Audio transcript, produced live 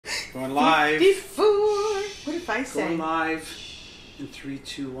Going live. Before. What if I say? Going live in 3,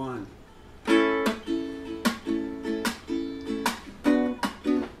 2, 1.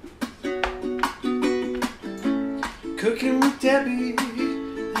 Cooking with Debbie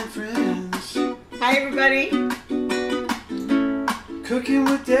and friends. Hi, everybody. Cooking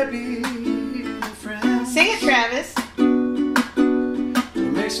with Debbie and friends. Say it, Travis.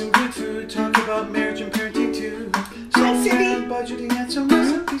 We'll make some good food, talk about marriage and parenting too. Hi, Cindy. Budgeting and some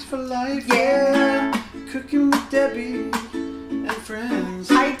recipes for life. Yeah. Cooking with Debbie and friends.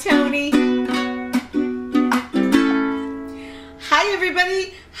 Hi, Tony. Hi,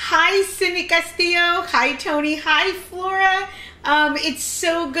 everybody. Hi, Cindy Castillo. Hi, Tony. Hi, Flora. It's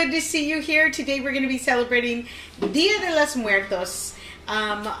so good to see you here. Today we're going to be celebrating Dia de los Muertos.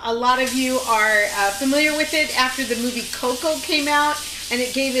 A lot of you are familiar with it after the movie Coco came out, and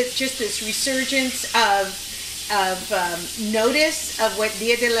it gave it just this resurgence of notice of what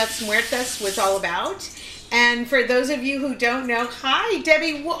Dia de los Muertos was all about. And for those of you who don't know, hi,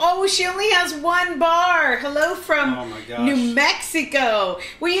 Debbie. Oh, she only has one bar. Hello from New Mexico.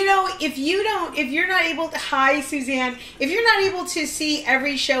 Well, you know, if you're not able to, hi, Suzanne. If you're not able to see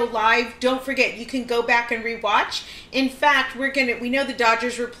every show live, don't forget, you can go back and rewatch. In fact, we know the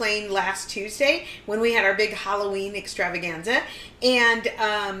Dodgers were playing last Tuesday when we had our big Halloween extravaganza. And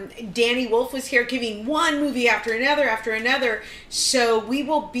Danny Wolf was here giving one movie after another. So we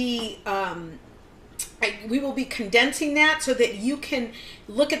will be condensing that so that you can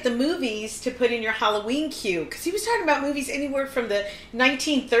look at the movies to put in your Halloween queue. Because he was talking about movies anywhere from the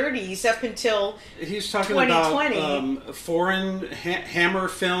 1930s up until 2020. He's talking about foreign Hammer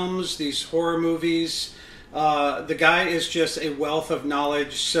films, these horror movies. The guy is just a wealth of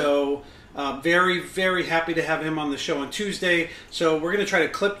knowledge. So very, very happy to have him on the show on Tuesday. So we're going to try to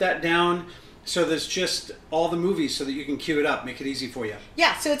clip that down. So there's just all the movies so that you can queue it up, make it easy for you.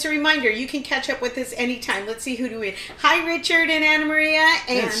 Yeah, so it's a reminder. You can catch up with us anytime. Let's see, who do we... Hi, Richard and Anna Maria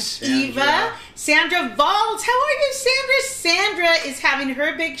and Eva. Sandra Valls. How are you, Sandra? Sandra is having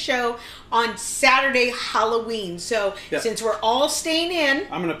her big show on Saturday, Halloween. So since we're all staying in...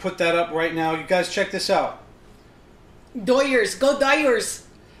 I'm going to put that up right now. You guys check this out. Doyers. Go Doyers.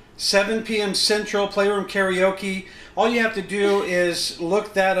 7 p.m. Central, Playroom Karaoke. All you have to do is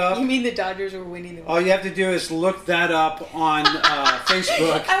look that up. You mean the Dodgers were winning the... All you have to do is look that up on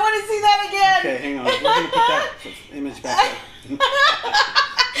Facebook. I want to see that again. Okay, hang on. We're going to put that image back up.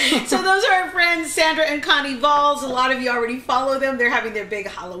 So those are our friends, Sandra and Connie Valls. A lot of you already follow them. They're having their big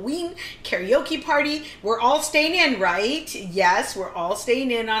Halloween karaoke party. We're all staying in, right? Yes, we're all staying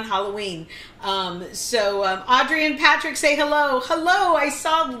in on Halloween. Audrey and Patrick say hello. Hello, I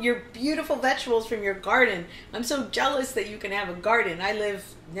saw your beautiful vegetables from your garden. I'm so jealous that you can have a garden. I live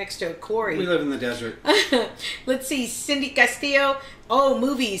next to a quarry. We live in the desert. Let's see, Cindy Castillo. Oh,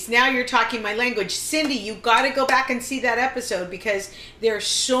 movies. Now you're talking my language. Cindy, you got to go back and see that episode because there are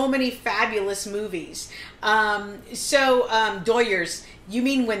so many fabulous movies. Doyers, you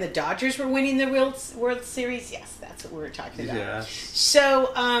mean when the Dodgers were winning the World Series? Yes, that's what we were talking about. Yeah.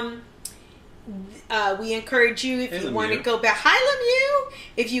 So, we encourage you if you want to go back. Hi, Lemieux.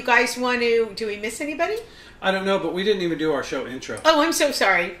 If you guys want to, do we miss anybody? I don't know, but we didn't even do our show intro. Oh, I'm so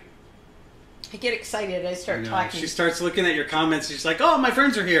sorry. I get excited. I start talking. She starts looking at your comments. She's like, oh, my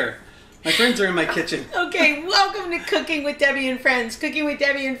friends are here. My friends are in my kitchen. Okay, welcome to Cooking with Debbie and Friends. Cooking with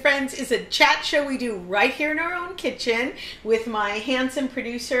Debbie and Friends is a chat show we do right here in our own kitchen with my handsome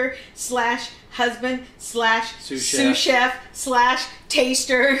producer / husband / sous chef /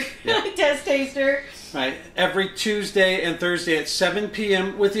 taster, test taster. Right, every Tuesday and Thursday at 7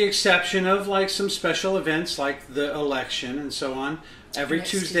 p.m. with the exception of like some special events like the election and so on. Every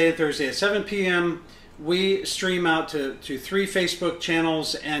Tuesday and Thursday at 7 p.m. we stream out to 3 Facebook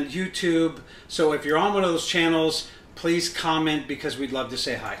channels and YouTube. So if you're on one of those channels, please comment because we'd love to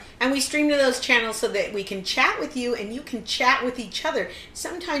say hi. And we stream to those channels so that we can chat with you and you can chat with each other.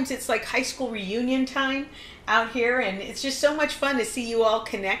 Sometimes it's like high school reunion time out here and it's just so much fun to see you all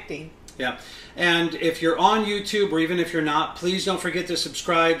connecting. Yeah, and if you're on YouTube or even if you're not, please don't forget to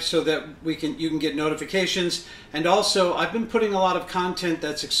subscribe so that you can get notifications. And also, I've been putting a lot of content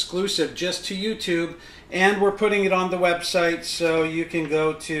that's exclusive just to YouTube, and we're putting it on the website, so you can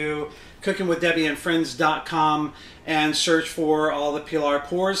go to cookingwithdebbieandfriends.com and search for all the Pilar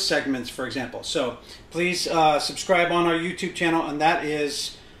Pours segments, for example. So please subscribe on our YouTube channel, and that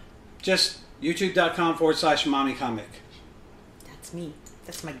is just youtube.com/mommycomic. That's me.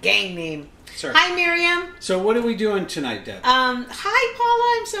 That's my gang name. Sorry. Hi, Miriam. So what are we doing tonight, Deb? Hi,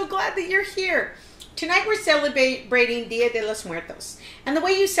 Paula. I'm so glad that you're here. Tonight we're celebrating Dia de los Muertos. And the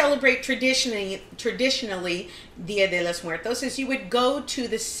way you celebrate traditionally Dia de los Muertos is you would go to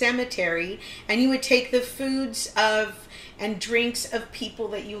the cemetery and you would take the foods of and drinks of people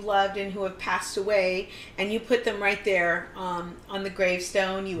that you loved and who have passed away, and you put them right there on the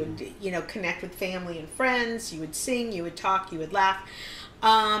gravestone. You would, you know, connect with family and friends. You would sing, you would talk, you would laugh.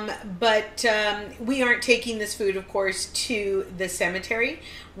 But we aren't taking this food, of course, to the cemetery.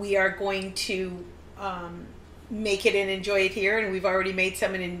 We are going to make it and enjoy it here, and we've already made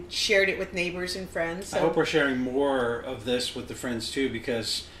some and shared it with neighbors and friends. So. I hope we're sharing more of this with the friends too,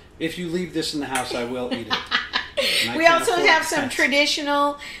 because if you leave this in the house, I will eat it. We also have some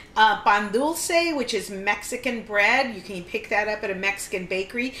traditional pan dulce, which is Mexican bread. You can pick that up at a Mexican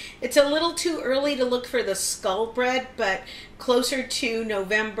bakery. It's a little too early to look for the skull bread, but closer to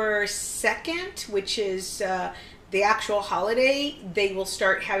November 2nd, which is the actual holiday, they will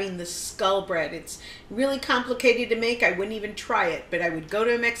start having the skull bread. It's really complicated to make. I wouldn't even try it, but I would go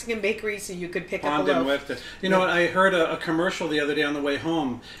to a Mexican bakery so you could pick up a loaf. You know what? I heard a commercial the other day on the way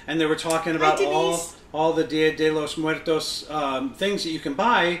home, and they were talking about all the Dia de los Muertos things that you can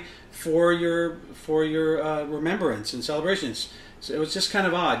buy for your remembrance and celebrations. So it was just kind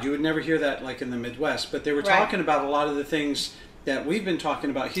of odd. You would never hear that like in the Midwest, but they were talking about a lot of the things that we've been talking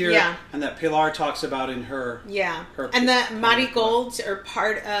about here, and that Pilar talks about in her. And the marigolds are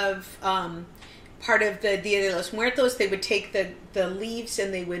part of the Dia de los Muertos. They would take the leaves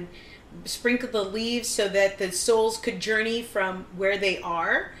and they would sprinkle the leaves so that the souls could journey from where they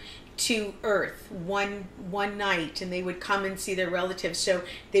are to Earth one night, and they would come and see their relatives. So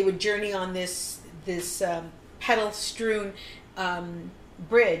they would journey on this petal strewn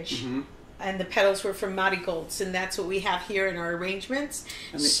bridge. And the petals were from marigolds, and that's what we have here in our arrangements.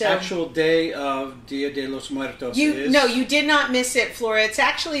 And the actual day of Dia de los Muertos is? No, you did not miss it, Flora. It's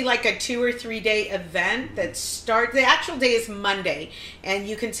actually like a 2 or 3 day event that starts. The actual day is Monday, and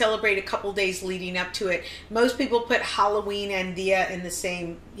you can celebrate a couple days leading up to it. Most people put Halloween and Dia in the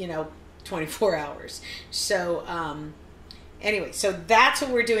same, 24 hours. So, anyway, so that's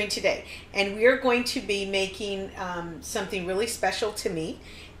what we're doing today. And we are going to be making something really special to me.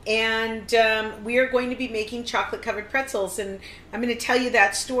 And we are going to be making chocolate covered pretzels, and I'm going to tell you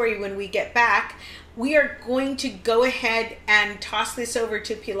that story when we get back. We are going to go ahead and toss this over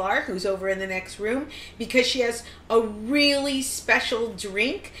to Pilar, who's over in the next room, because she has a really special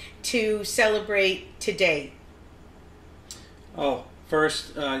drink to celebrate today. Oh,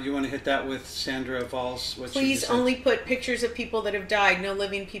 first, you want to hit that with Sandra Valls? Please only put pictures of people that have died, no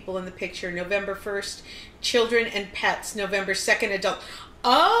living people in the picture. November 1st, children and pets. November 2nd, adult.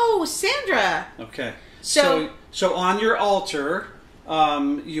 Oh, Sandra. Okay. So on your altar,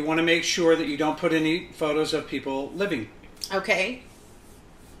 you want to make sure that you don't put any photos of people living. Okay.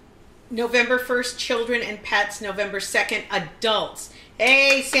 November 1st, children and pets. November 2nd, adults.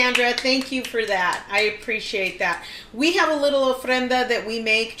 Hey, Sandra, thank you for that. I appreciate that. We have a little ofrenda that we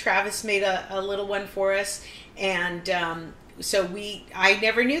make. Travis made a little one for us, and so I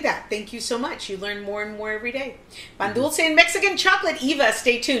never knew that. Thank you so much. You learn more and more every day. Pan dulce and Mexican chocolate. Eva,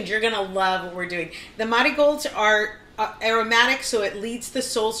 stay tuned. You're going to love what we're doing. The marigolds are aromatic, so it leads the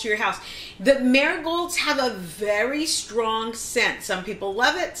souls to your house. The marigolds have a very strong scent. Some people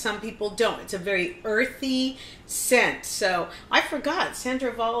love it, some people don't. It's a very earthy scent. So I forgot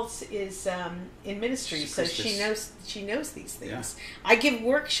Sandra Valls is in ministry, so she knows these things. Yeah. I give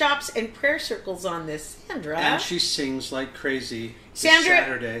workshops and prayer circles on this, Sandra. And she sings like crazy Sandra,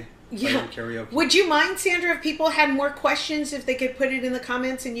 Saturday. Yeah. Karaoke. Would you mind, Sandra, if people had more questions, if they could put it in the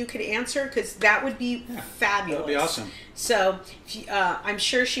comments and you could answer? Because that would be fabulous. That would be awesome. So I'm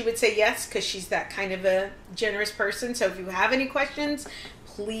sure she would say yes, because she's that kind of a generous person. So if you have any questions,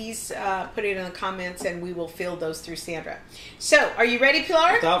 please put it in the comments and we will field those through Sandra. So are you ready,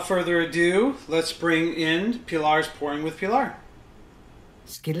 Pilar? Without further ado, let's bring in Pilar's Pouring with Pilar.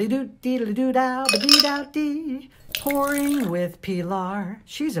 Skiddly-doo-dee-doo-dow-ba-dee-dow-dee. Pouring with Pilar.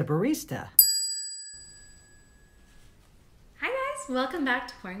 She's a barista. Hi guys, welcome back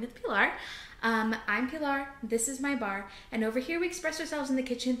to Pouring with Pilar. I'm Pilar, this is my bar, and over here we express ourselves in the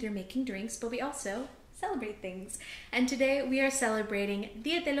kitchen through making drinks, but we also celebrate things. And today we are celebrating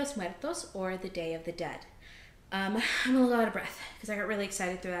Dia de los Muertos, or the Day of the Dead. I'm a little out of breath because I got really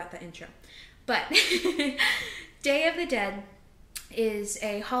excited throughout the intro. But Day of the Dead is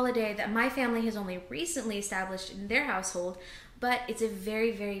a holiday that my family has only recently established in their household, but it's a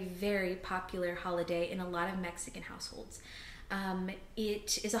very, very, very popular holiday in a lot of Mexican households.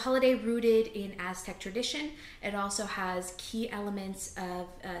 It is a holiday rooted in Aztec tradition. It also has key elements of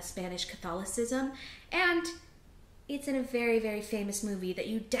Spanish Catholicism, and it's in a very, very famous movie that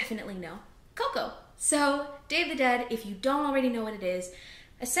you definitely know, Coco. So, Day of the Dead, if you don't already know what it is,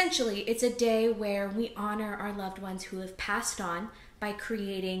 essentially it's a day where we honor our loved ones who have passed on by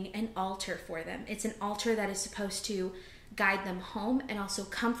creating an altar for them. It's an altar that is supposed to guide them home and also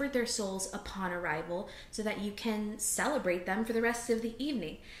comfort their souls upon arrival so that you can celebrate them for the rest of the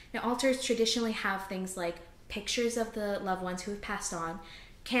evening. Now, altars traditionally have things like pictures of the loved ones who have passed on,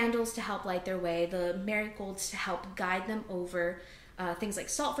 candles to help light their way, the marigolds to help guide them over, things like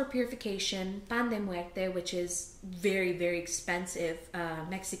salt for purification, pan de muerte, which is very, very expensive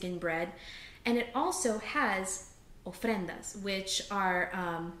Mexican bread. And it also has ofrendas, which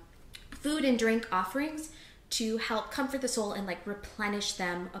are food and drink offerings to help comfort the soul and like replenish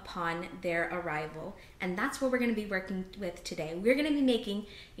them upon their arrival. And that's what we're going to be working with today. We're going to be making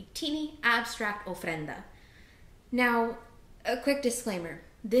a teeny abstract ofrenda. Now, a quick disclaimer.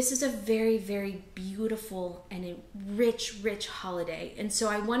 This is a very, very beautiful and a rich, rich holiday. And so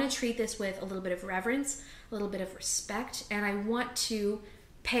I want to treat this with a little bit of reverence, a little bit of respect, and I want to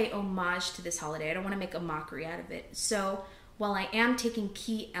pay homage to this holiday. I don't want to make a mockery out of it. So while I am taking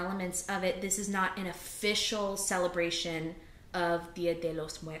key elements of it, this is not an official celebration of Dia de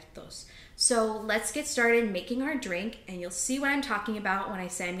los Muertos. So let's get started making our drink, and you'll see what I'm talking about when I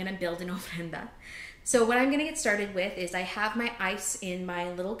say I'm going to build an ofrenda. So what I'm going to get started with is I have my ice in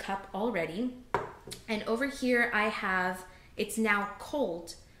my little cup already. And over here I have, it's now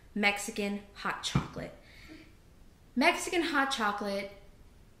cold, Mexican hot chocolate. Mexican hot chocolate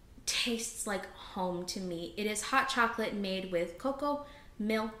tastes like home to me. It is hot chocolate made with cocoa,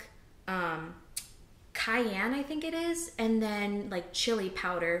 milk, cayenne I think it is, and then like chili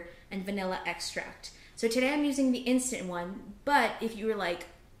powder and vanilla extract. So today I'm using the instant one, but if you were like,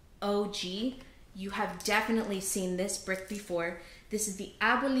 OG, you have definitely seen this brick before. This is the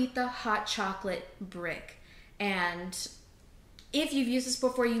Abuelita hot chocolate brick. And if you've used this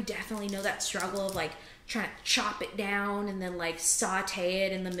before, you definitely know that struggle of like trying to chop it down and then like saute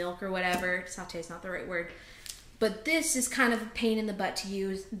it in the milk or whatever. Saute is not the right word. But this is kind of a pain in the butt to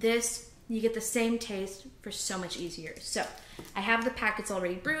use. This, you get the same taste for so much easier. So I have the packets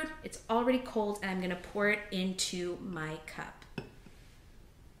already brewed. It's already cold, and I'm gonna pour it into my cup.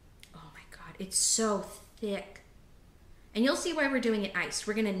 It's so thick. And you'll see why we're doing it iced.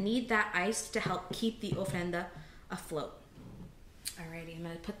 We're gonna need that ice to help keep the ofrenda afloat. Alrighty, I'm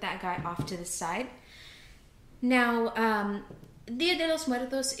gonna put that guy off to the side. Now, Dia de los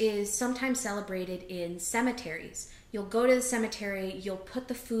Muertos is sometimes celebrated in cemeteries. You'll go to the cemetery, you'll put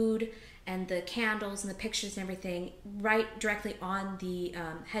the food and the candles and the pictures and everything right directly on the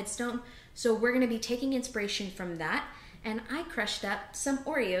headstone. So we're gonna be taking inspiration from that. And I crushed up some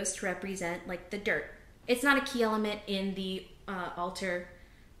Oreos to represent like the dirt. It's not a key element in the altar,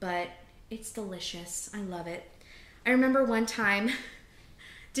 but it's delicious. I love it. I remember one time,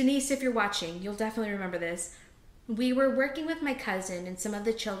 Denise, if you're watching, you'll definitely remember this. We were working with my cousin and some of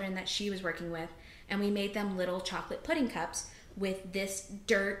the children that she was working with, and we made them little chocolate pudding cups with this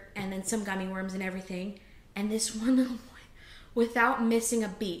dirt and then some gummy worms and everything. And this one little boy, without missing a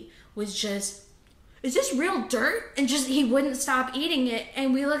beat, was just, is this real dirt? And just, he wouldn't stop eating it.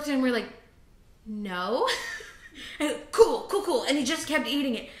 And we looked at him and we're like, no. And cool. And he just kept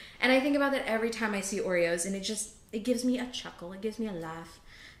eating it. And I think about that every time I see Oreos, and it gives me a chuckle. It gives me a laugh.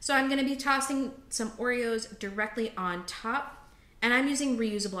 So I'm gonna be tossing some Oreos directly on top. And I'm using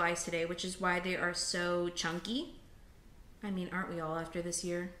reusable ice today, which is why they are so chunky. I mean, aren't we all after this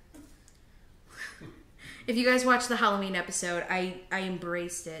year? If you guys watched the Halloween episode, I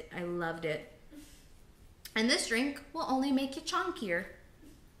embraced it. I loved it. And this drink will only make you chunkier.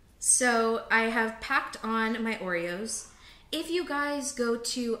 So I have packed on my Oreos. If you guys go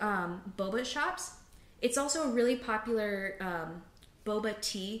to boba shops, it's also a really popular boba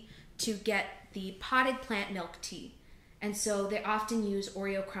tea to get the potted plant milk tea. And so they often use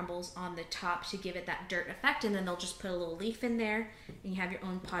Oreo crumbles on the top to give it that dirt effect, and then they'll just put a little leaf in there and you have your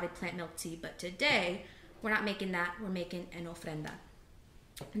own potted plant milk tea. But today, we're not making that, we're making an ofrenda.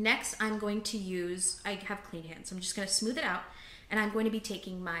 Next, I'm going to use, I have clean hands, so I'm just going to smooth it out, and I'm going to be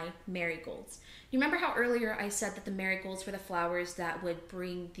taking my marigolds. You remember how earlier I said that the marigolds were the flowers that would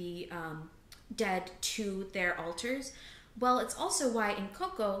bring the dead to their altars? Well, it's also why in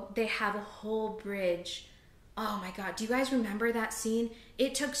Coco, they have a whole bridge. Oh my God, do you guys remember that scene?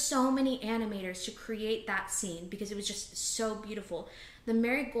 It took so many animators to create that scene because it was just so beautiful. The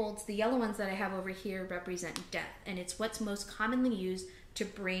marigolds, the yellow ones that I have over here, represent death, and it's what's most commonly used to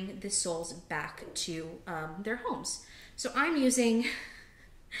bring the souls back to their homes. So I'm using,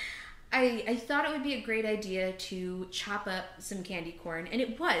 I thought it would be a great idea to chop up some candy corn, and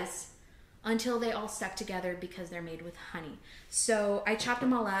it was. until they all stuck together because they're made with honey. So I chopped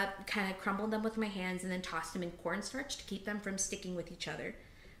them all up, kind of crumbled them with my hands, and then tossed them in cornstarch to keep them from sticking with each other.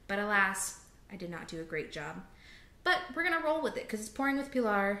 But alas, I did not do a great job. But we're going to roll with it because it's pouring with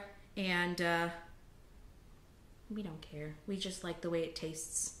Pilar, and we don't care. We just like the way it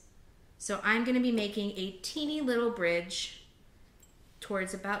tastes. So I'm going to be making a teeny little bridge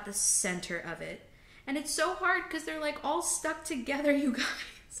towards about the center of it. And it's so hard because they're like all stuck together, you guys.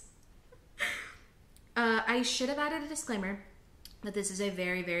 I should have added a disclaimer that this is a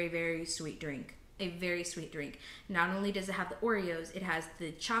very, very, very sweet drink. A very sweet drink. Not only does it have the Oreos, it has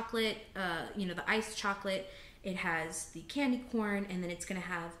the chocolate, the iced chocolate, it has the candy corn, and then it's going to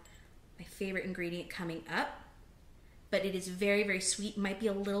have my favorite ingredient coming up. But it is very, very sweet. Might be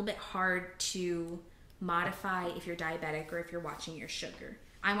a little bit hard to modify if you're diabetic or if you're watching your sugar.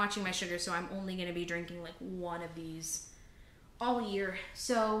 I'm watching my sugar, so I'm only going to be drinking like one of these all year.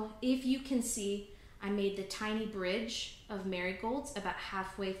 So if you can see, I made the tiny bridge of marigolds about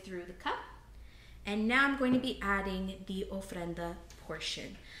halfway through the cup. And now I'm going to be adding the ofrenda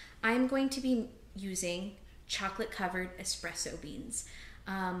portion. I'm going to be using chocolate-covered espresso beans.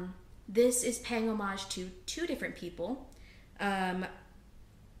 This is paying homage to two different people.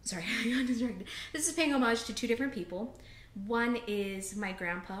 Sorry, I got distracted. This is paying homage to two different people. One is my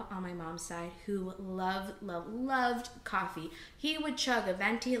grandpa on my mom's side, who loved coffee. He would chug a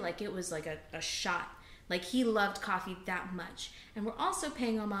venti like it was like a shot. Like he loved coffee that much. And we're also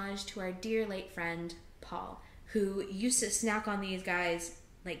paying homage to our dear late friend, Paul, who used to snack on these guys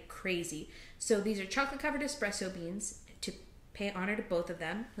like crazy. So these are chocolate-covered espresso beans to pay honor to both of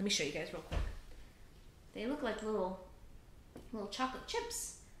them. Let me show you guys real quick. They look like little chocolate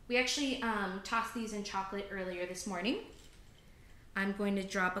chips. We actually tossed these in chocolate earlier this morning. I'm going to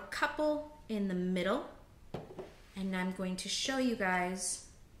drop a couple in the middle, and I'm going to show you guys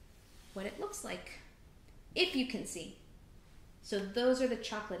what it looks like, if you can see. So those are the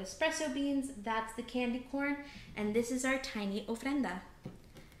chocolate espresso beans, that's the candy corn, and this is our tiny ofrenda.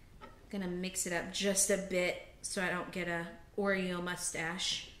 I'm gonna mix it up just a bit so I don't get a Oreo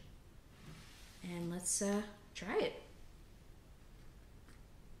mustache. And let's try it.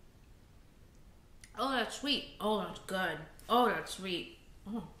 Oh, that's sweet. Oh, that's good. Oh, that's sweet.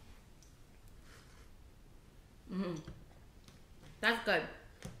 Oh. That's good.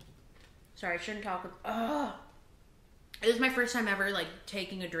 Sorry, I shouldn't talk with... It was my first time ever like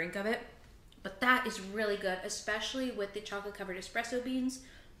taking a drink of it. But that is really good, especially with the chocolate-covered espresso beans.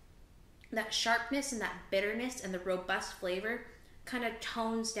 That sharpness and that bitterness and the robust flavor kind of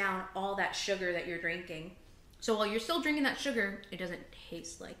tones down all that sugar that you're drinking. So while you're still drinking that sugar, it doesn't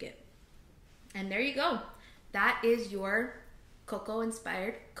taste like it. And there you go. That is your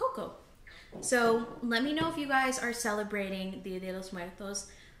Coco-inspired Coco. So let me know if you guys are celebrating Dia de los Muertos.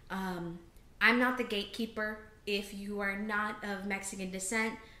 I'm not the gatekeeper. If you are not of Mexican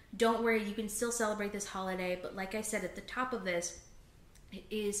descent, don't worry, you can still celebrate this holiday. But like I said at the top of this, it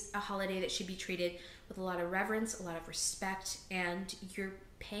is a holiday that should be treated with a lot of reverence, a lot of respect, and you're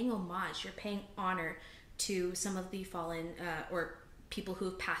paying homage, you're paying honor to some of the fallen or people who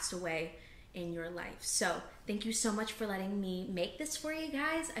have passed away in your life. So thank you so much for letting me make this for you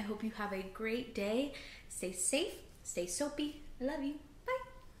guys. I hope you have a great day. Stay safe, stay soapy. I love you. Bye.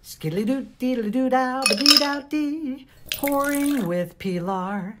 Skiddly-doo-dee-doo-dow-ba-dee-dow-dee. Pouring with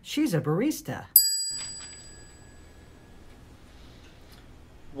Pilar. She's a barista.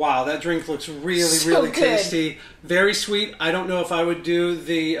 Wow, that drink looks really, So really good. tasty. Very sweet. I don't know if I would do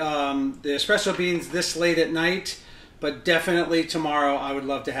the espresso beans this late at night, but definitely tomorrow I would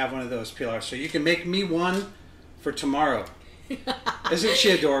love to have one of those, Pilar. So you can make me one for tomorrow. Isn't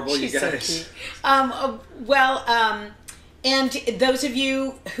she adorable, She's you guys? so cute. And those of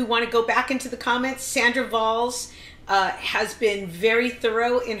you who want to go back into the comments, Sandra Valls has been very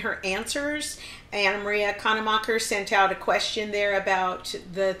thorough in her answers. Anna Maria Kanemacher sent out a question there about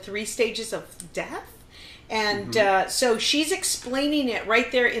the 3 stages of death. And so she's explaining it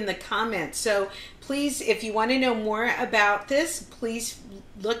right there in the comments. So please, if you want to know more about this, please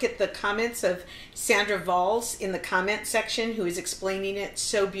look at the comments of Sandra Valls in the comment section, who is explaining it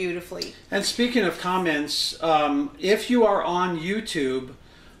so beautifully. And speaking of comments, if you are on YouTube,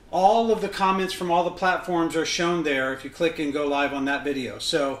 all of the comments from all the platforms are shown there if you click and go live on that video.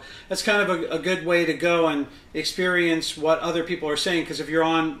 So that's kind of a good way to go and experience what other people are saying, because if you're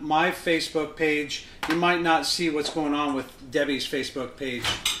on my Facebook page, you might not see what's going on with Debbie's Facebook page,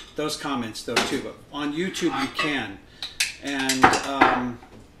 those comments though too, but on YouTube you can. And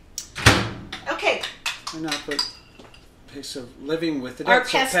Okay. why not put pics of living with the dead?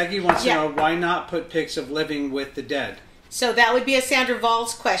 So Peggy wants to know, why not put pics of living with the dead? So that would be a Sandra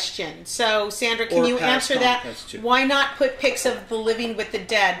Valls question. So Sandra, can you answer that? Why not put pics of the living with the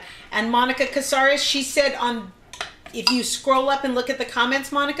dead? And Monica Casares, she said if you scroll up and look at the comments,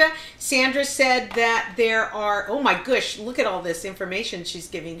 Monica, Sandra said that there are, oh my gosh, look at all this information she's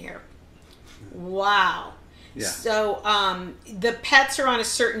giving here. Wow. Yeah. So the pets are on a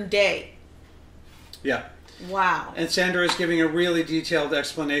certain day. Yeah. Wow. And Sandra is giving a really detailed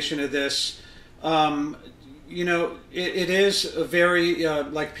explanation of this. You know, it is a very,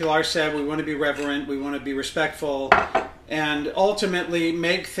 like Pilar said, we want to be reverent, we want to be respectful, and ultimately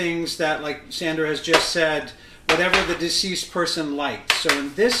make things that, like Sandra has just said, whatever the deceased person liked. So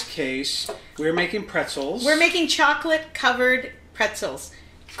in this case, we're making pretzels. We're making chocolate-covered pretzels.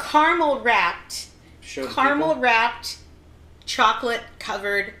 Caramel-wrapped,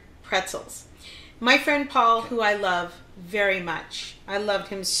 chocolate-covered pretzels. My friend Paul, who I love very much, I loved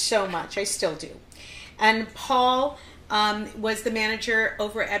him so much, I still do. And Paul was the manager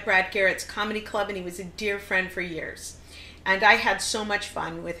over at Brad Garrett's Comedy Club, and he was a dear friend for years. And I had so much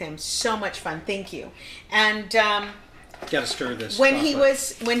fun with him, so much fun. Thank you. And gotta stir this. When he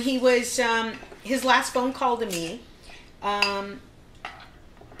was his last phone call to me,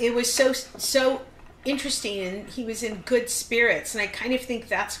 it was so interesting, and he was in good spirits. And I kind of think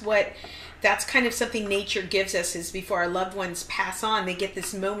that's kind of something nature gives us, is before our loved ones pass on, they get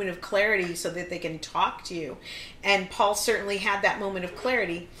this moment of clarity so that they can talk to you. And Paul certainly had that moment of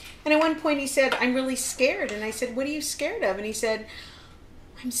clarity. And at one point he said, I'm really scared. And I said, what are you scared of? And he said,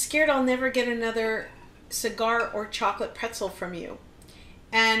 I'm scared I'll never get another cigar or chocolate pretzel from you.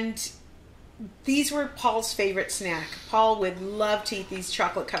 And these were Paul's favorite snack. Paul would love to eat these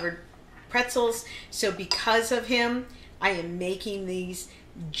chocolate covered pretzels. So because of him, I am making these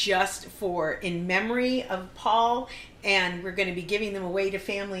just in memory of Paul, and we're going to be giving them away to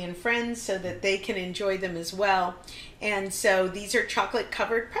family and friends so that they can enjoy them as well. And so these are chocolate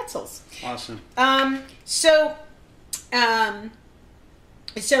covered pretzels. Awesome. So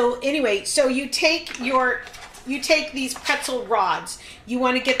anyway, so you take these pretzel rods. You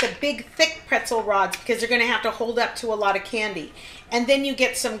want to get the big thick pretzel rods because they're going to have to hold up to a lot of candy. And then you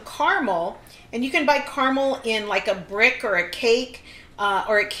get some caramel, and you can buy caramel in like a brick or a cake.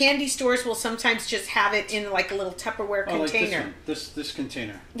 Or at candy stores, will sometimes just have it in like a little Tupperware container. Like this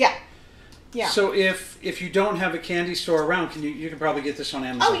container. Yeah, yeah. So if you don't have a candy store around, you can probably get this on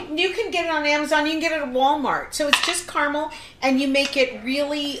Amazon. Oh, you can get it on Amazon. You can get it at Walmart. So it's just caramel, and you make it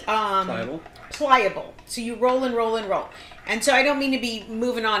really pliable. So you roll and roll and roll. And so I don't mean to be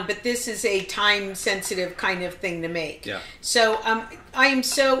moving on, but this is a time-sensitive kind of thing to make. Yeah. So I am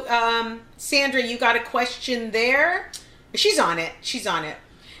so Sandra, you got a question there? She's on it. She's on it.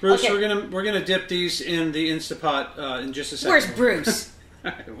 Bruce, okay. we're gonna dip these in the Instapot in just a second. Where's Bruce?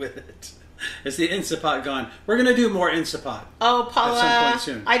 With it. Is the Instapot gone? We're gonna do more Instapot. Oh, Paula, at some point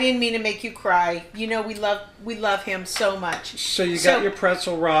soon. I didn't mean to make you cry. You know we love him so much. So you got your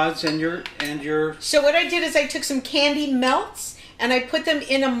pretzel rods and your. So what I did is I took some candy melts and I put them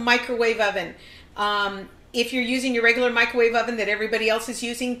in a microwave oven. If you're using your regular microwave oven that everybody else is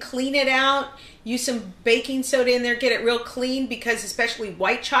using, clean it out. Use some baking soda in there. Get it real clean, because especially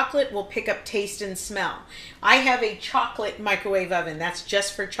white chocolate will pick up taste and smell. I have a chocolate microwave oven. That's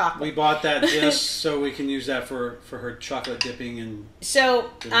just for chocolate. We bought that just so we can use that for her chocolate dipping and so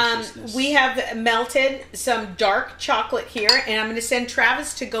we have melted some dark chocolate here, and I'm going to send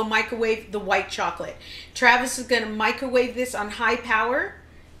Travis to go microwave the white chocolate. Travis is going to microwave this on high power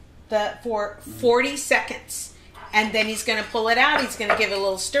for 40 seconds. And then he's going to pull it out. He's going to give it a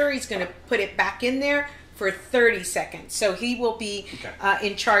little stir. He's going to put it back in there for 30 seconds. So he will be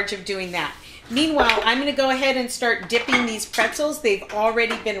in charge of doing that. Meanwhile, I'm going to go ahead and start dipping these pretzels. They've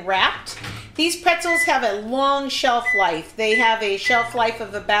already been wrapped. These pretzels have a long shelf life. They have a shelf life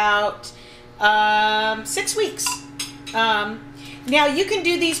of about 6 weeks. Now, you can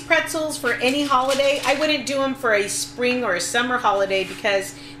do these pretzels for any holiday. I wouldn't do them for a spring or a summer holiday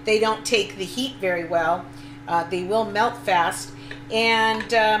because they don't take the heat very well. They will melt fast.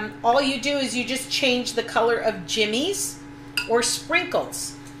 And all you do is you just change the color of jimmies or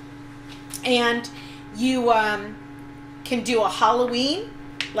sprinkles. And you can do a Halloween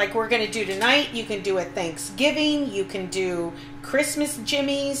like we're going to do tonight. You can do a Thanksgiving. You can do Christmas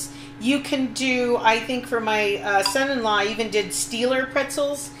jimmies. You can do, I think for my son-in-law, I even did Steeler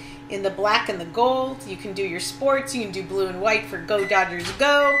pretzels in the black and the gold. You can do your sports. You can do blue and white for Go Dodgers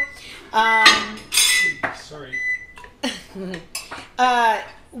Go. Sorry.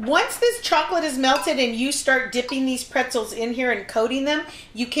 Once this chocolate is melted and you start dipping these pretzels in here and coating them,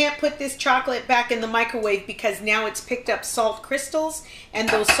 you can't put this chocolate back in the microwave because now it's picked up salt crystals, and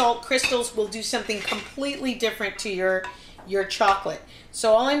those salt crystals will do something completely different to your your chocolate.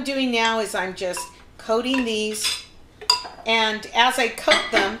 So all I'm doing now is I'm just coating these, and as I coat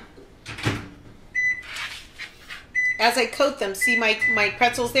them, see my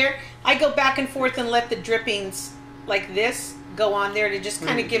pretzels there? I go back and forth and let the drippings like this go on there to just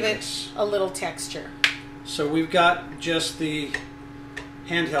kind of give it a little texture. So we've got just the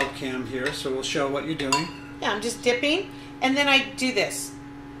handheld cam here, so we'll show what you're doing. Yeah, I'm just dipping, and then I do this.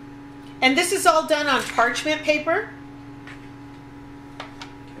 And this is all done on parchment paper.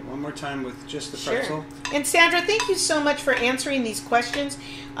 Okay, one more time with just the pretzel. Sure. And Sandra, thank you so much for answering these questions.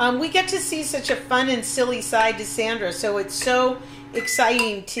 We get to see such a fun and silly side to Sandra, so it's so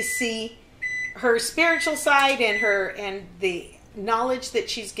exciting to see her spiritual side and the knowledge that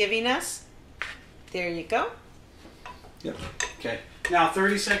she's giving us. There you go. Yep. Okay. Now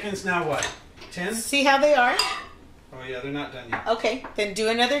 30 seconds. Now what? 10? See how they are? Oh yeah, they're not done yet. Okay, then do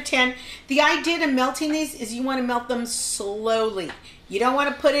another 10. The idea of melting these is you want to melt them slowly. You don't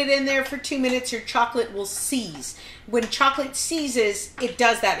want to put it in there for 2 minutes. Your chocolate will seize. When chocolate seizes, it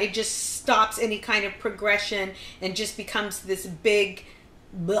does that. It just stops any kind of progression and just becomes this big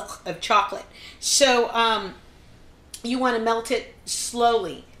blech of chocolate. So you want to melt it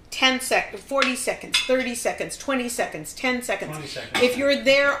slowly. 10 seconds, 40 seconds, 30 seconds, 20 seconds, 10 seconds. 20 seconds. If you're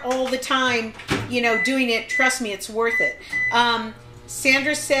there all the time, you know, doing it, trust me, it's worth it.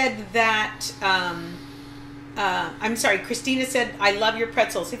 Sandra said that, I'm sorry, Christina said, I love your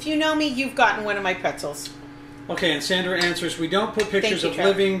pretzels. If you know me, you've gotten one of my pretzels. Okay, and Sandra answers, we don't put pictures of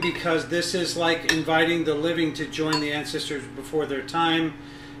living because this is like inviting the living to join the ancestors before their time,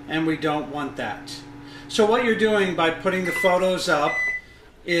 and we don't want that. So what you're doing by putting the photos up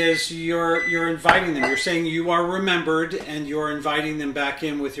is you're inviting them. You're saying you are remembered, and you're inviting them back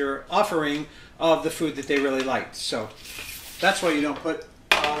in with your offering of the food that they really liked. So that's why you don't put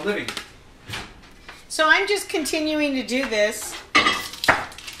living. So I'm just continuing to do this.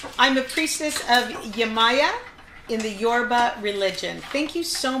 I'm a priestess of Yamaya in the Yoruba religion. Thank you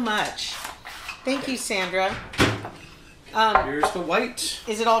so much. Thank you, Sandra. Here's the white.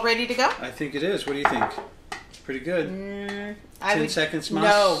 Is it all ready to go? I think it is. What do you think? Pretty good. 10 seconds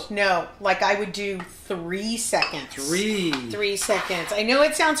must? No. Like I would do 3 seconds. 3 seconds. I know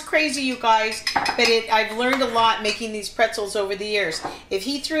it sounds crazy, you guys, but I've learned a lot making these pretzels over the years. If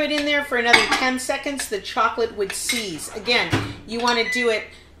he threw it in there for another 10 seconds, the chocolate would seize. Again, you want to do it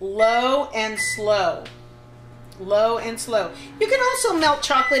low and slow. Low and slow. You can also melt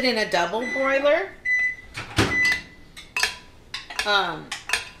chocolate in a double broiler.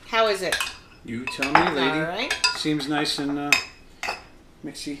 How is it? You tell me, lady. All right. Seems nice and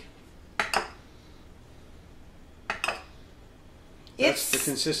mixy. That's the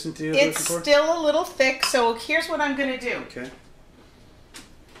consistency you're looking for? It's still a little thick, so here's what I'm going to do. Okay.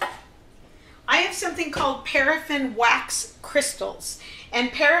 I have something called paraffin wax crystals.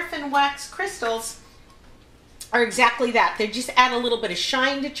 And paraffin wax crystals are exactly that. They just add a little bit of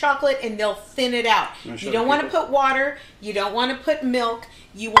shine to chocolate and they'll thin it out. You don't want to put water. You don't want to put milk.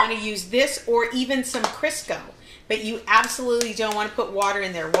 You want to use this or even some Crisco. But you absolutely don't want to put water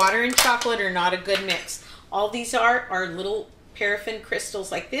in there. Water and chocolate are not a good mix. All these are little paraffin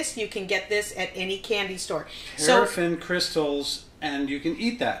crystals like this. You can get this at any candy store. Paraffin crystals, and you can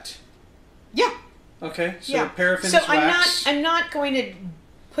eat that. Yeah. Okay, so paraffin is wax. I'm not going to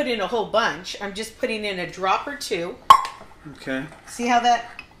put in a whole bunch. I'm just putting in a drop or two. Okay. See how that?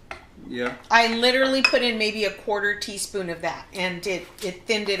 Yeah. I literally put in maybe a 1/4 teaspoon of that, and it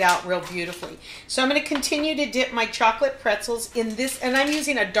thinned it out real beautifully. So I'm going to continue to dip my chocolate pretzels in this, and I'm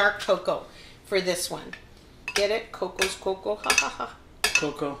using a dark cocoa for this one. Get it? Coco's Coco. Ha ha ha.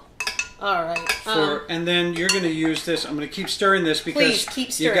 Cocoa. All right. And then you're going to use this. I'm going to keep stirring this because please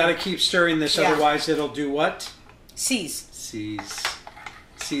keep stirring. You got to keep stirring this, otherwise it'll do what? Seize.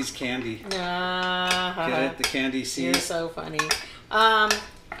 Seize candy. Get it? The candy seize. You're so funny.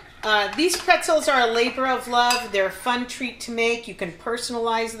 These pretzels are a labor of love. They're a fun treat to make. You can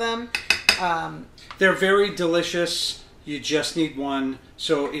personalize them. They're very delicious. You just need one.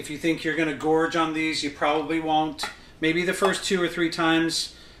 So if you think you're going to gorge on these, you probably won't. Maybe the first 2 or 3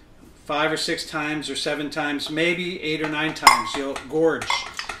 times, 5 or 6 times, or 7 times, maybe 8 or 9 times you'll gorge,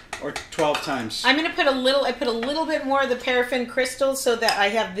 or 12 times. I'm going to put a little. I put a little bit more of the paraffin crystals so that I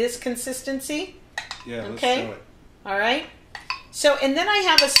have this consistency. Yeah. Okay. Let's show it. All right. So, and then I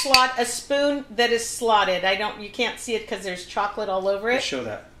have a spoon that is slotted. You can't see it because there's chocolate all over it. Let's show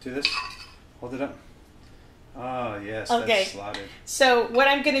that. Do this. Hold it up. Oh, yes, okay. That's slotted. So what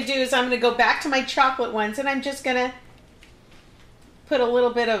I'm going to do is I'm going to go back to my chocolate ones, and I'm just going to put a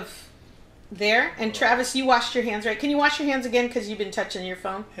little bit of there. And Travis, you washed your hands, right? Can you wash your hands again because you've been touching your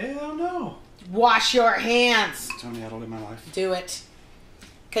phone? Hell no. Wash your hands. Tell me how to live my life. Do it.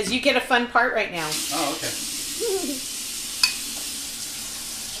 Because you get a fun part right now. Oh, okay.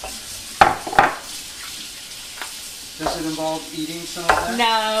 Does it involve eating some of that?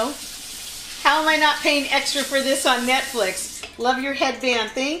 No. How am I not paying extra for this on Netflix? Love your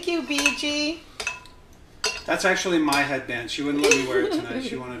headband. Thank you, BG. That's actually my headband. She wouldn't let me wear it tonight.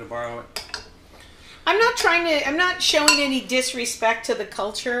 She wanted to borrow it. I'm not showing any disrespect to the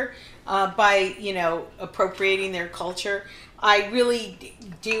culture by, appropriating their culture. I really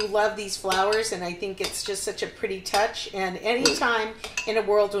do love these flowers, and I think it's just such a pretty touch. And any time in a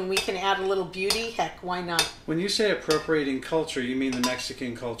world when we can add a little beauty, heck, why not? When you say appropriating culture, you mean the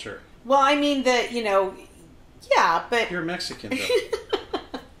Mexican culture? Well, I mean yeah, but... You're Mexican, though.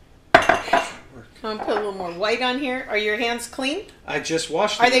 I'm going to put a little more white on here. Are your hands clean? I just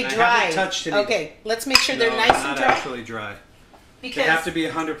washed them. Are they dry? I haven't touched any. Okay, let's make sure they're nice and dry. Not actually dry. Because they have to be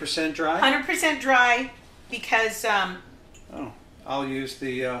 100% dry? 100% dry because... Oh, I'll use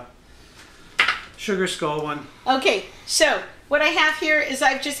the Sugar Skull one. Okay, so what I have here is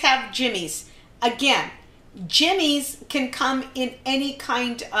I just have jimmies. Again, jimmies can come in any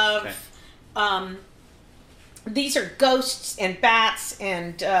kind of... Okay. These are ghosts and bats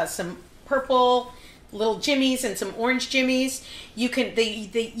and some purple little jimmies and some orange jimmies. You can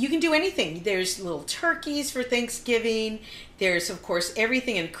you can do anything. There's little turkeys for Thanksgiving. There's of course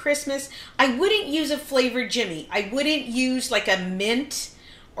everything in Christmas. I wouldn't use a flavored jimmy. I wouldn't use like a mint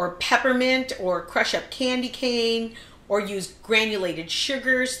or peppermint or crush up candy cane or use granulated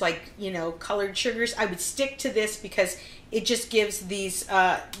sugars like colored sugars. I would stick to this because it just gives these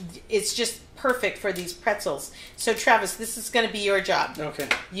it's just perfect for these pretzels. So Travis, this is going to be your job. Okay.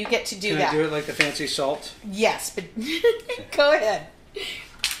 You get to do that. Can I do it like the fancy salt? Yes, but go ahead.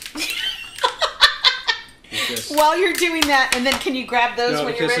 While you're doing that, and then can you grab those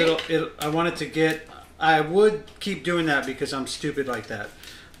when you're ready? I want it to get... I would keep doing that because I'm stupid like that.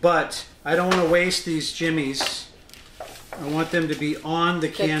 But I don't want to waste these jimmies. I want them to be on the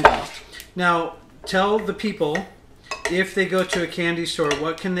candy. Now, tell the people... If they go to a candy store,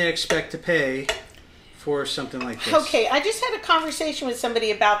 what can they expect to pay for something like this? Okay, I just had a conversation with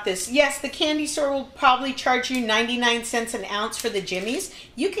somebody about this. Yes, the candy store will probably charge you 99 cents an ounce for the jimmies.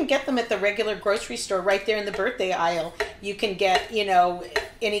 You can get them at the regular grocery store right there in the birthday aisle. You can get,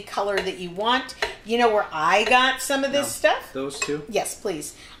 any color that you want. You know where I got some of this stuff? Those two? Yes,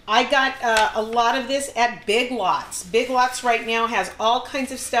 please. I got a lot of this at Big Lots. Big Lots right now has all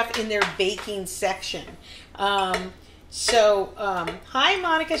kinds of stuff in their baking section. Hi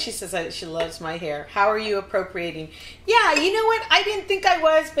Monica, she says she loves my hair. How are you appropriating? Yeah, you know what? I didn't think I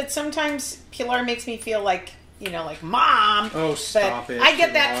was, but sometimes Pilar makes me feel like, like Mom. Oh, stop it. I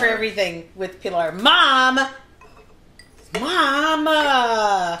get that for everything with Pilar. Mom!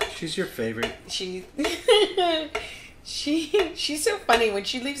 Mama! She's your favorite. She's so funny. When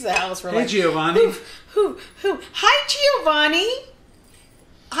she leaves the house, we're like, hey, Giovanni. Who? Hi, Giovanni.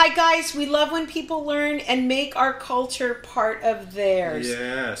 Hi, guys. We love when people learn and make our culture part of theirs.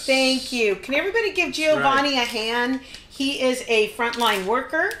 Yes. Thank you. Can everybody give Giovanni a hand? He is a frontline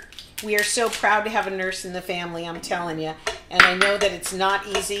worker. We are so proud to have a nurse in the family, I'm telling you. And I know that it's not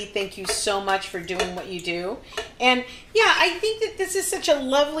easy. Thank you so much for doing what you do. And yeah, I think that this is such a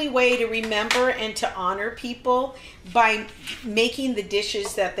lovely way to remember and to honor people by making the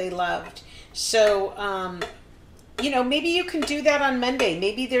dishes that they loved. So, maybe you can do that on Monday.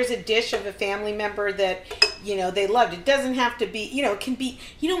 Maybe there's a dish of a family member that, they loved. It doesn't have to be, it can be,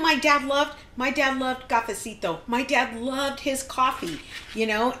 my dad loved cafecito. My dad loved his coffee,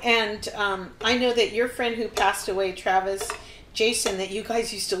 and I know that your friend who passed away, Travis, Jason, that you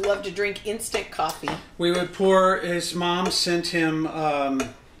guys used to love to drink instant coffee. We would pour, his mom sent him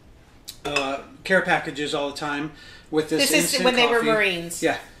care packages all the time with this instant when coffee. They were Marines.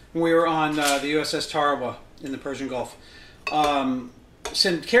 Yeah. We were on the USS Tarawa in the Persian Gulf.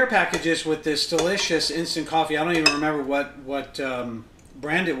 Send care packages with this delicious instant coffee. I don't even remember what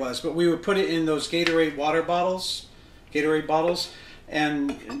brand it was, but we would put it in those Gatorade bottles,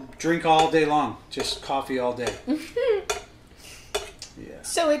 and drink all day long. Just coffee all day. Yeah.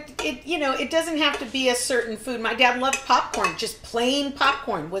 So it doesn't have to be a certain food. My dad loved popcorn, just plain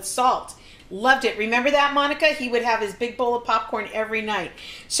popcorn with salt. Loved it. Remember that, Monica? He would have his big bowl of popcorn every night.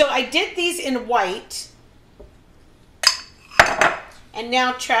 So I did these in white. And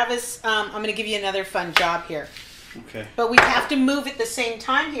now, Travis, I'm going to give you another fun job here. Okay. But we have to move at the same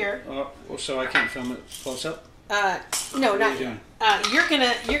time here. So I can't film it close up? No, what not. Are you doing? You're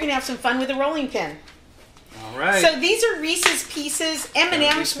gonna have some fun with a rolling pin. All right. So these are Reese's Pieces.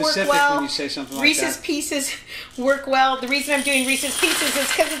 M&M's work specific well. when you say something like Reese's that. Pieces work well. The reason I'm doing Reese's Pieces is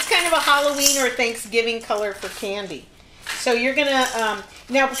because it's kind of a Halloween or Thanksgiving color for candy. So you're gonna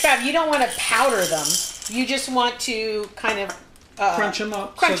now, Trav, you don't want to powder them. You just want to kind of crunch them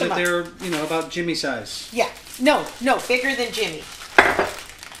up crunch so them that up. they're about Jimmy size. Yeah. No, bigger than Jimmy.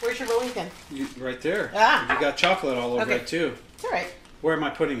 Where's your rolling pin? Right there. Ah. You got chocolate all over Okay. it too. It's all right. Where am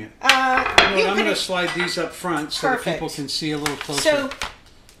I putting it? I'm I'm going to slide these up front so that Perfect. people can see a little closer. So,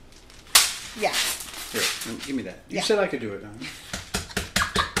 yeah. Here, give me that. You Yeah. said I could do it.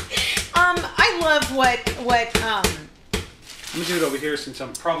 I love what I'm going to do it over here since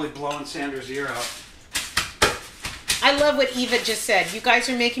I'm probably blowing Sandra's ear out. I love what Eva just said. You guys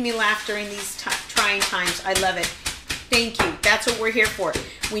are making me laugh during these trying times. I love it. Thank you. That's what we're here for.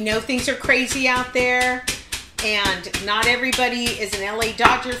 We know things are crazy out there, and not everybody is an LA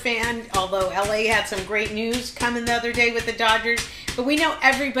Dodger fan, although LA had some great news coming the other day with the Dodgers. But we know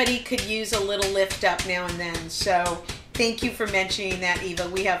everybody could use a little lift up now and then. So thank you for mentioning that, Eva.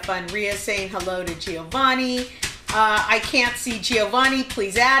 We have fun. Rhea saying hello to Giovanni. I can't see Giovanni.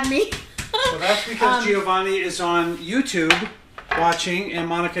 Please add me. Well, that's because Giovanni is on YouTube watching, and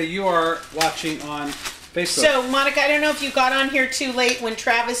Monica, you are watching on Facebook. So, Monica, I don't know if you got on here too late when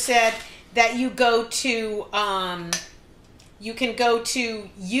Travis said that you go to, you can go to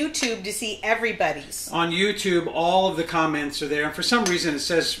YouTube to see everybody's. On YouTube, all of the comments are there, and for some reason it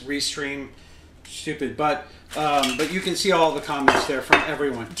says restream. Stupid, but you can see all the comments there from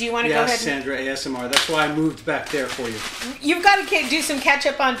everyone. Do you want to go ahead? Yes, Sandra, ASMR. That's why I moved back there for you. You've got to do some catch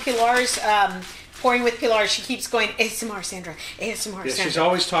up on Pilar's pouring with Pilar. She keeps going ASMR, Sandra. ASMR, Yeah, Sandra. she's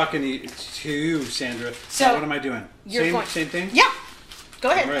always talking to you, Sandra. So what am I doing? Same thing? Yeah. Go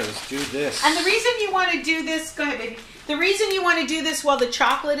ahead. All right, let's do this. And the reason you want to do this, go ahead, baby. The reason you want to do this while the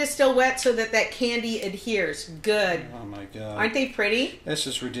chocolate is still wet so that that candy adheres. Good. Oh my God. Aren't they pretty? This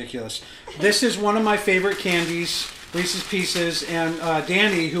is ridiculous. This is one of my favorite candies, Reese's Pieces, and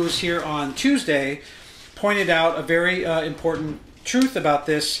Danny, who was here on Tuesday, pointed out a very important truth about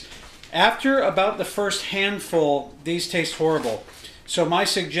this. After about the first handful, these taste horrible. So my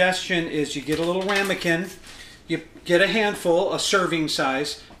suggestion is you get a little ramekin, you get a handful, a serving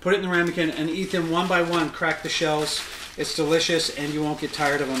size, put it in the ramekin, and eat them one by one. Crack the shells. It's delicious, and you won't get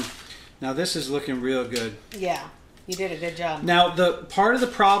tired of them. Now this is looking real good. Yeah, you did a good job. Now the part of the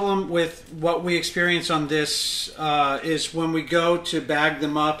problem with what we experience on this is when we go to bag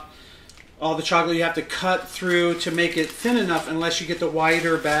them up, all the chocolate you have to cut through to make it thin enough unless you get the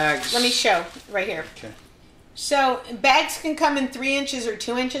wider bags. Let me show right here. Okay. So bags can come in 3 inches or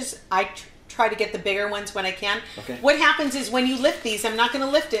 2 inches. I try to get the bigger ones when I can. Okay. What happens is when you lift these, I'm not going to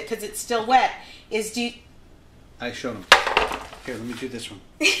lift it because it's still wet, is I showed them. Here, let me do this one.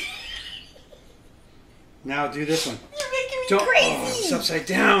 Now do this one. You're making me crazy. Oh, it's upside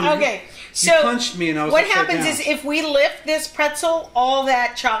down. Okay. You punched me and I was what upside happens down. is if we lift this pretzel, all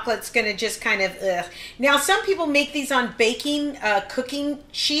that chocolate's going to just kind of, ugh. Now, some people make these on baking, cooking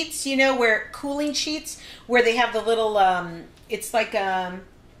sheets, you know, where cooling sheets, where they have the little, it's like a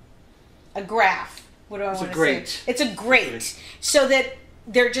graph. What do I want to say? grate. It's a grate. So that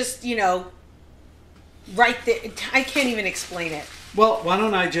they're just, you know, right there. I can't even explain it. Well, why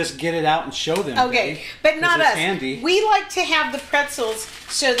don't I just get it out and show them? Okay, Dave? but not 'Cause us. it's handy. We like to have the pretzels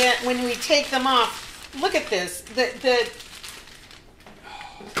so that when we take them off, look at this.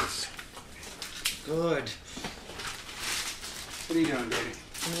 Good. What are you doing, baby?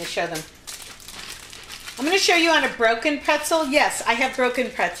 I'm going to show them. I'm going to show you on a broken pretzel. Yes, I have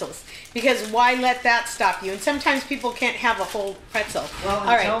broken pretzels. Because why let that stop you? And sometimes people can't have a whole pretzel. Well, All and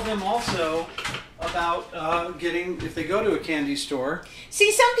right. tell them also about getting, if they go to a candy store.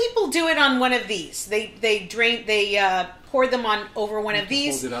 See, some people do it on one of these. They pour them on over one of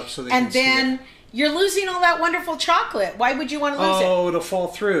these. Hold it up so they and can see then it. you're losing all that wonderful chocolate. Why would you want to lose it? Oh, it'll fall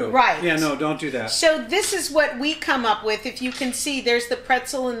through. Right. Yeah, no, don't do that. So this is what we come up with. If you can see, there's the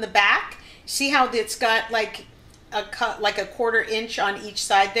pretzel in the back. See how it's got like a 1/4 inch on each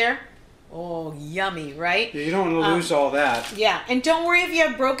side there? Oh, yummy, right? Yeah, you don't want to lose all that. Yeah, and don't worry if you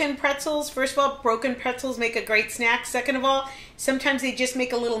have broken pretzels. First of all, broken pretzels make a great snack. Second of all, sometimes they just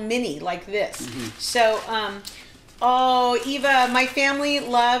make a little mini like this. Mm-hmm. So, oh, Eva, my family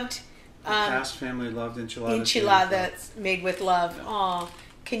loved... Past family loved enchiladas. enchiladas made with love. Oh,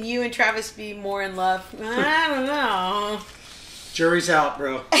 can you and Travis be more in love? I don't know. Jury's out,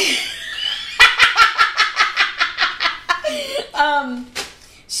 bro.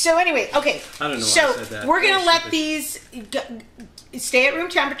 So anyway, okay. I don't know why so I said that. we're That gonna was let stupid. these stay at room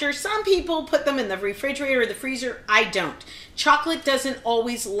temperature. Some people put them in the refrigerator or the freezer. I don't. Chocolate doesn't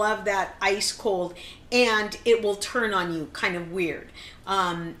always love that ice cold, and it will turn on you kind of weird.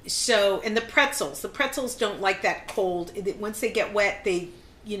 And the pretzels don't like that cold. Once they get wet,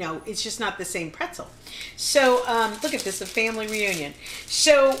 it's just not the same pretzel. So look at this, a family reunion.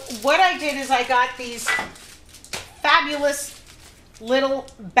 So what I did is I got these fabulous little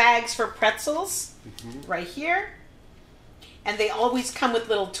bags for pretzels right here. And they always come with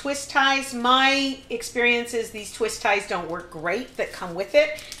little twist ties. My experience is these twist ties don't work great that come with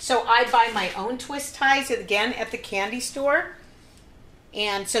it. So I buy my own twist ties, again, at the candy store.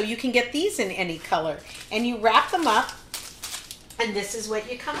 And so you can get these in any color. And you wrap them up, and this is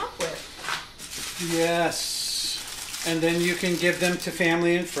what you come up with. Yes. And then you can give them to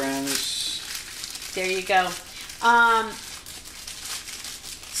family and friends. There you go.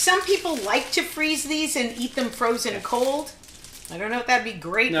 Some people like to freeze these and eat them frozen cold. I don't know if that'd be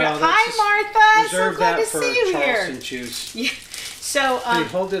great. No, hi, Martha. Reserve so glad that to for see you Charleston here. chews. Yeah. So hey,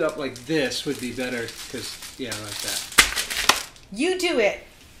 hold it up like this would be better, because like that. You do it.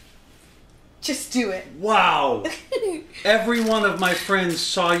 Just do it. Wow. Every one of my friends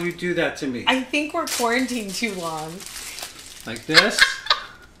saw you do that to me. I think we're quarantined too long. Like this.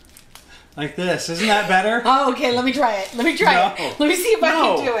 Like this. Isn't that better? Oh, okay. Let me try it. Let me try it. Let me see if I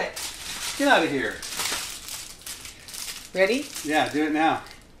can do it. Get out of here. Ready? Yeah, do it now.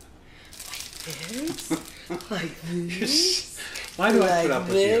 Like this. Why do I put up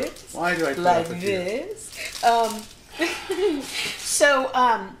with you? Why do I put up with you?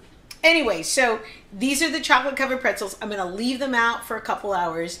 Anyway, so these are the chocolate covered pretzels. I'm going to leave them out for a couple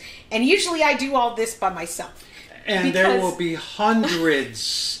hours. And usually I do all this by myself. And there will be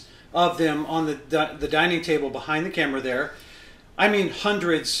hundreds of them on the dining table behind the camera there. I mean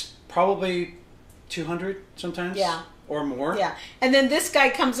hundreds, probably 200 sometimes. Yeah. Or more. Yeah. And then this guy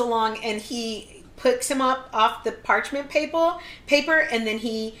comes along and he picks them up off the parchment paper, and then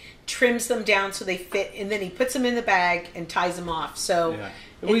he trims them down so they fit, and then he puts them in the bag and ties them off. So yeah.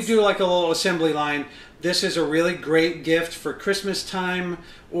 We do like a little assembly line. This is a really great gift for Christmas time,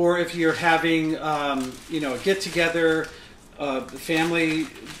 or if you're having a get-together, family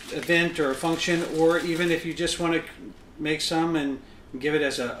event or a function, or even if you just want to make some and give it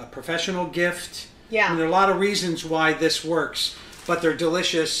as a professional gift. Yeah. And there are a lot of reasons why this works, but they're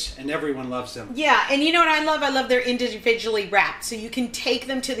delicious and everyone loves them. Yeah, and you know what I love? I love they're individually wrapped. So you can take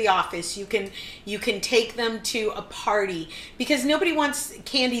them to the office. You can take them to a party, because nobody wants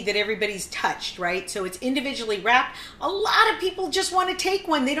candy that everybody's touched, right? So it's individually wrapped. A lot of people just want to take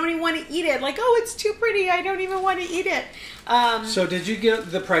one. They don't even want to eat it. Like, oh, it's too pretty. I don't even want to eat it. So did you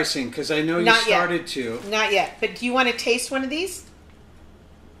get the pricing? Because I know you started to. Not yet. But do you want to taste one of these?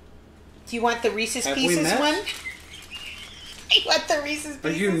 Do you want the Reese's Pieces one? You want the Reese's Pieces?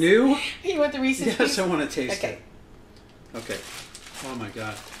 Are you new? You want the Reese's Pieces? Yes, I want to taste it. Okay. Oh my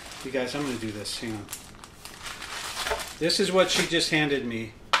God. You guys, I'm going to do this. Hang on. This is what she just handed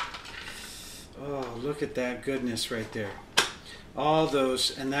me. Oh, look at that goodness right there. All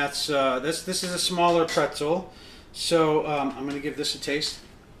those, and that's this is a smaller pretzel. So I'm going to give this a taste.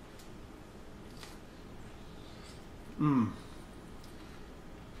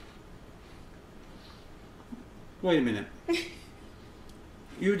 Wait a minute.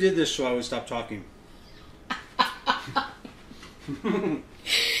 You did this so I would stop talking.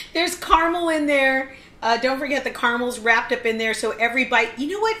 There's caramel in there. Don't forget the caramel's wrapped up in there, so every bite... You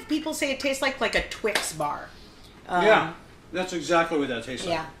know what people say it tastes like? Like a Twix bar. Yeah, that's exactly what that tastes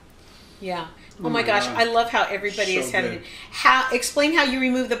like. Yeah. Oh my gosh, I love how everybody is having it. Explain how you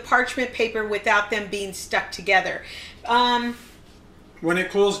remove the parchment paper without them being stuck together. When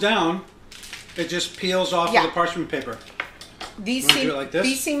it cools down, it just peels off of the parchment paper. These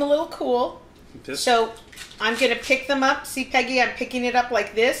seem a little cool. So I'm going to pick them up. See, Peggy, I'm picking it up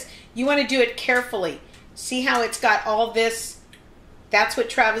like this. You want to do it carefully. See how it's got all this? That's what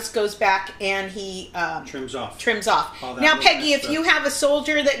Travis goes back and he trims off. Now, Peggy, if you have a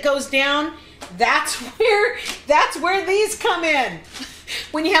soldier that goes down, that's where these come in.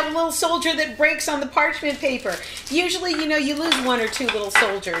 When you have a little soldier that breaks on the parchment paper, usually, you lose one or two little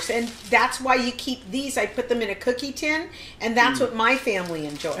soldiers, and that's why you keep these. I put them in a cookie tin, and that's what my family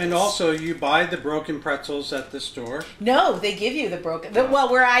enjoys. And also, you buy the broken pretzels at the store? No, they give you the broken.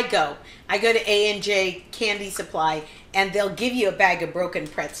 Well, where I go to A&J Candy Supply, and they'll give you a bag of broken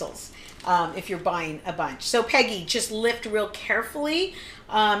pretzels if you're buying a bunch. So, Peggy, just lift real carefully.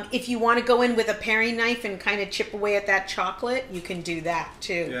 If you want to go in with a paring knife and kind of chip away at that chocolate, you can do that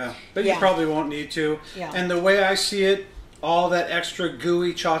too. Yeah, but you probably won't need to. Yeah. And the way I see it, all that extra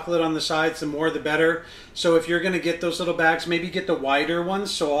gooey chocolate on the sides, the more the better. So if you're going to get those little bags, maybe get the wider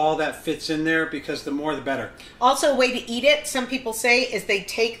ones so all that fits in there, because the more the better. Also, a way to eat it, some people say, is they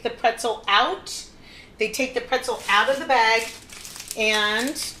take the pretzel out. They take the pretzel out of the bag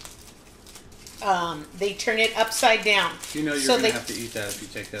and they turn it upside down. You know you're going to have to eat that if you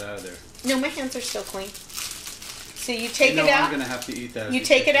take that out of there. No, my hands are still clean. So you take it out. I'm going to have to eat that. You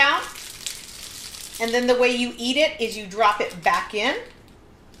take it out. And then the way you eat it is you drop it back in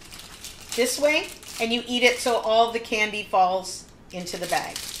this way, and you eat it so all the candy falls into the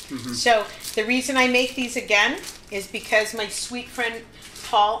bag. Mm-hmm. So the reason I make these again is because my sweet friend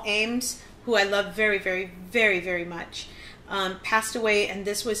Paul Ames, who I love very, very, very, very much, passed away, and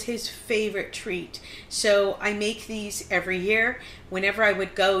this was his favorite treat. So I make these every year. Whenever I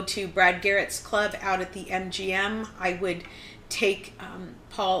would go to Brad Garrett's club out at the MGM, I would take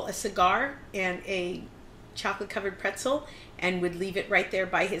Paul a cigar and a chocolate covered pretzel and would leave it right there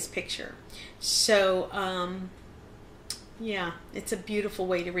by his picture. So yeah, it's a beautiful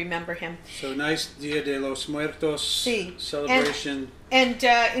way to remember him. So nice Dia de los Muertos celebration. And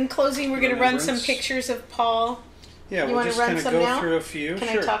in closing, we're going to run some pictures of Paul. Yeah, we'll just kind of go through a few.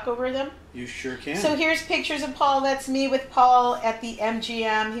 Can I talk over them? You sure can. So here's pictures of Paul. That's me with Paul at the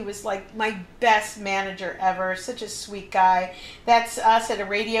MGM. He was like my best manager ever. Such a sweet guy. That's us at a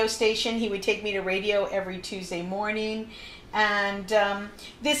radio station. He would take me to radio every Tuesday morning. And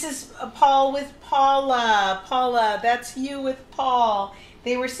this is Paul with Paula. Paula, that's you with Paul.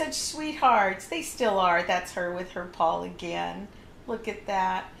 They were such sweethearts. They still are. That's her with her Paul again. Look at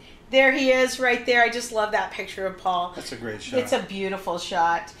that. There he is right there. I just love that picture of Paul. That's a great shot. It's a beautiful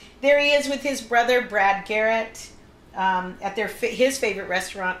shot. There he is with his brother, Brad Garrett, at his favorite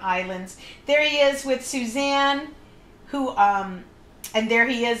restaurant, Islands. There he is with Suzanne, and there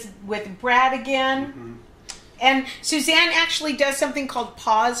he is with Brad again. Mm-hmm. And Suzanne actually does something called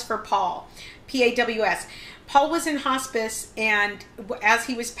Pause for Paul, P-A-W-S. Paul was in hospice, and as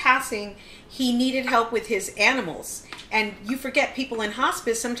he was passing, he needed help with his animals. And you forget, people in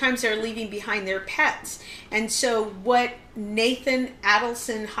hospice, sometimes they're leaving behind their pets. And so what Nathan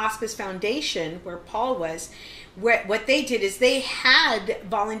Adelson Hospice Foundation, where Paul was, what they did is they had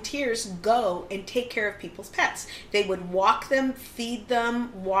volunteers go and take care of people's pets. They would walk them, feed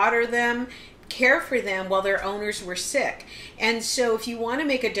them, water them, care for them while their owners were sick. And so if you want to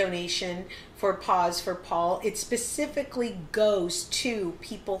make a donation for Pause for Paul, it specifically goes to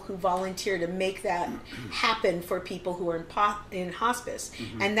people who volunteer to make that happen for people who are in hospice.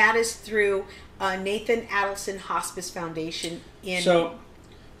 Mm-hmm. And that is through Nathan Adelson Hospice Foundation. So,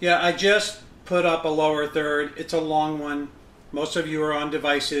 yeah, I just put up a lower third. It's a long one. Most of you are on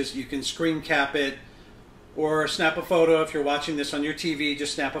devices. You can screen cap it or snap a photo. If you're watching this on your TV,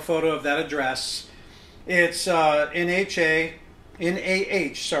 just snap a photo of that address. It's NAH.org.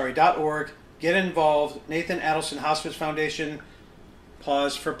 Get involved. Nathan Adelson Hospice Foundation,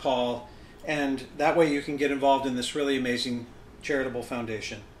 Pause for Paul. And that way you can get involved in this really amazing charitable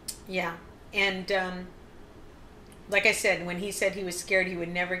foundation. Yeah. And like I said, when he said he was scared he would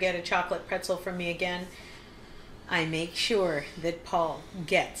never get a chocolate pretzel from me again, I make sure that Paul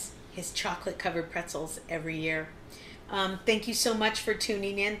gets his chocolate covered pretzels every year. Thank you so much for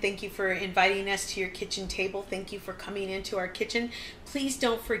tuning in. Thank you for inviting us to your kitchen table. Thank you for coming into our kitchen. Please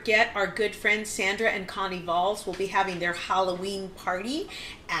don't forget our good friends Sandra and Connie Valls will be having their Halloween party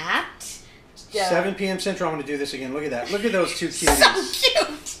at 7 p.m. Central. I'm going to do this again. Look at that. Look at those two cuties. So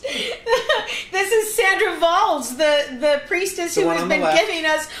cute. This is Sandra Valls, the priestess who has been giving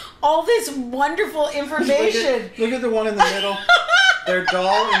us all this wonderful information. Look at the one in the middle. Their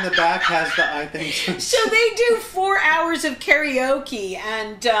doll in the back has the eye thing. So they do 4 hours of karaoke,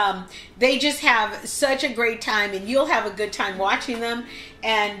 and they just have such a great time, and you'll have a good time watching them,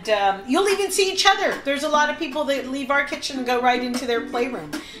 and you'll even see each other. There's a lot of people that leave our kitchen and go right into their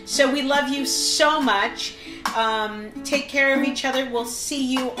playroom. So we love you so much. Take care of each other. We'll see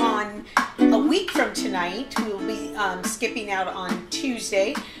you on a week from tonight. We'll be skipping out on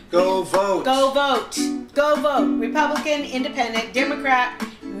Tuesday. Go vote. Go vote. Go vote. Republican, Independent, Democrat.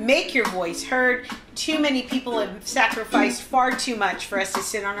 Make your voice heard. Too many people have sacrificed far too much for us to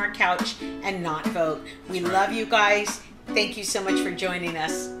sit on our couch and not vote. We love you guys. Thank you so much for joining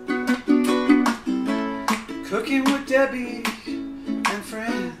us. Cooking with Debbie and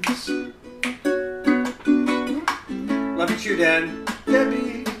friends. Love you too, Dad.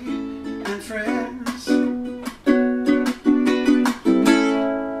 Debbie and friends.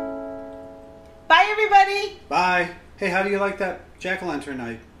 Bye, everybody. Bye. Hey, how do you like that jack-o'-lantern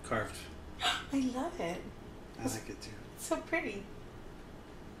I carved? I love it. I like it too. It's so pretty.